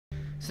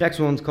next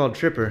one's called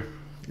Tripper.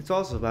 It's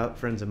also about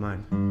friends of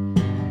mine. Ooh,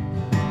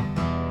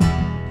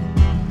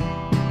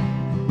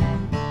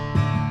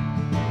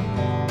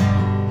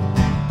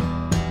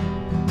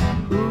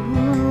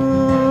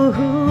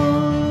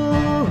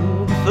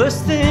 the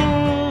first thing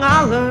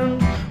I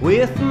learned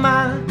with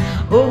my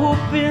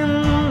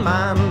open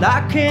mind,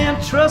 I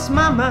can't trust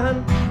my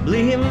mind,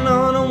 believing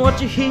none of what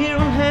you hear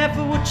and half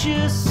of what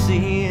you're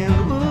seeing.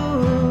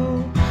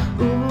 Ooh,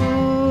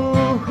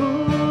 ooh,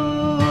 ooh,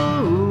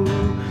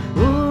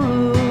 ooh,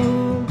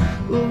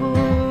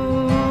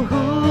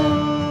 ooh.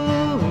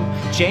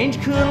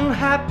 Change couldn't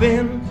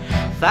happen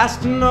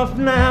fast enough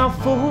now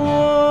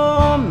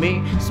for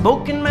me.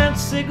 Smoking mad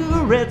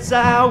cigarettes,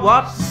 I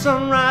watch the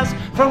sunrise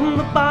from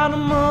the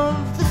bottom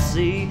of the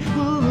sea.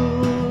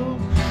 Ooh.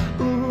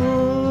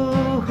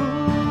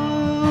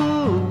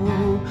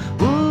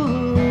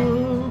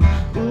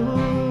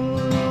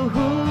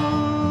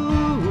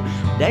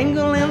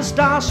 Dangling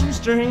stars and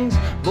strings,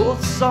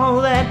 both saw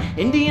that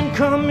Indian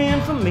come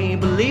in for me.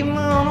 Believe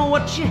none of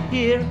what you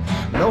hear,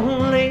 but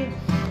only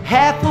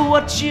half of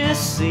what you're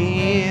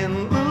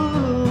seeing. Ooh,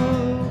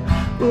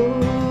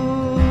 ooh,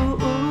 ooh,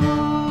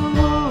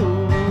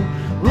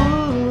 ooh,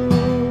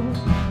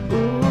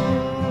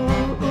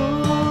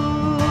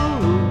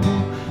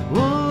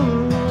 ooh.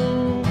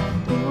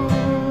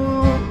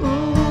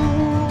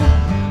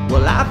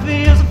 Well, life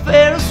is a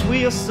Ferris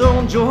wheel, so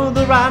enjoy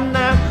the ride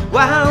now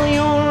while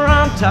you're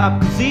on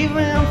top, 'cause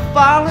even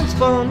falling's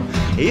fun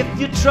if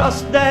you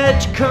trust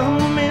that you're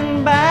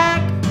coming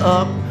back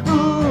up. Ooh,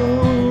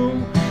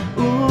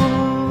 ooh,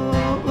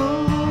 ooh,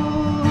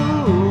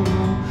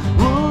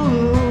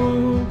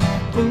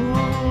 ooh,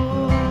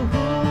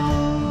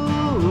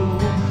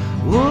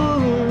 ooh,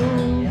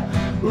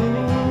 ooh.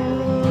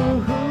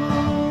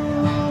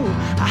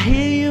 I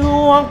hear you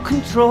want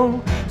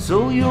control,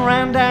 so you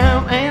ran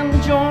down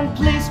and joined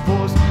police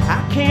force.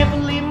 I can't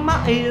believe my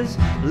ears,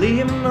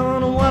 believe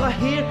none of what I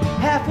hear,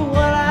 half of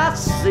what I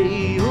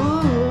see.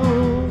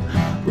 Ooh.